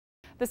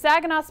The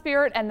Saginaw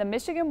Spirit and the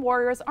Michigan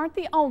Warriors aren't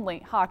the only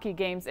hockey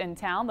games in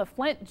town. The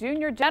Flint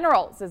Junior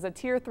Generals is a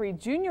Tier 3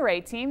 Junior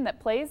A team that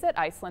plays at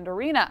Iceland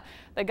Arena.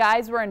 The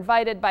guys were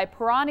invited by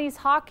Perani's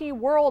Hockey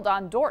World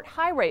on Dort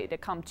Highway to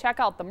come check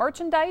out the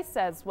merchandise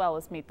as well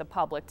as meet the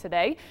public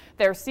today.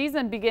 Their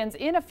season begins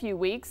in a few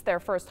weeks.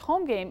 Their first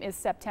home game is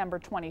September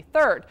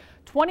 23rd.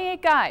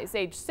 28 guys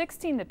aged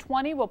 16 to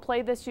 20 will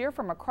play this year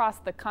from across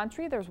the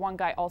country. There's one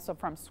guy also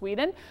from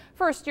Sweden.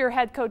 First-year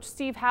head coach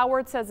Steve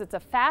Howard says it's a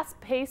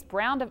fast-paced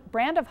brand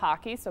of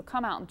hockey, so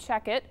come out and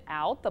check it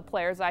out. The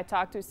players I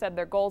talked to said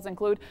their goals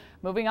include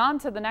moving on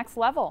to the next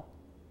level.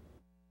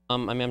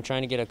 I'm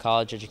trying to get a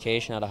college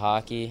education out of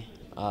hockey,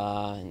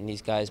 and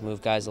these guys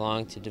move guys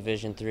along to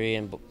Division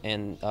III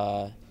and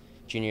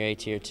Junior A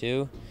Tier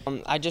 2.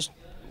 I just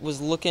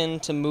was looking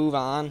to move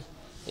on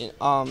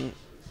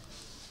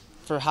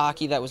for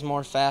hockey that was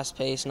more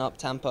fast-paced and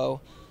up-tempo,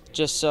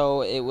 just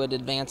so it would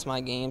advance my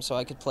game so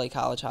I could play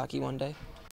college hockey one day.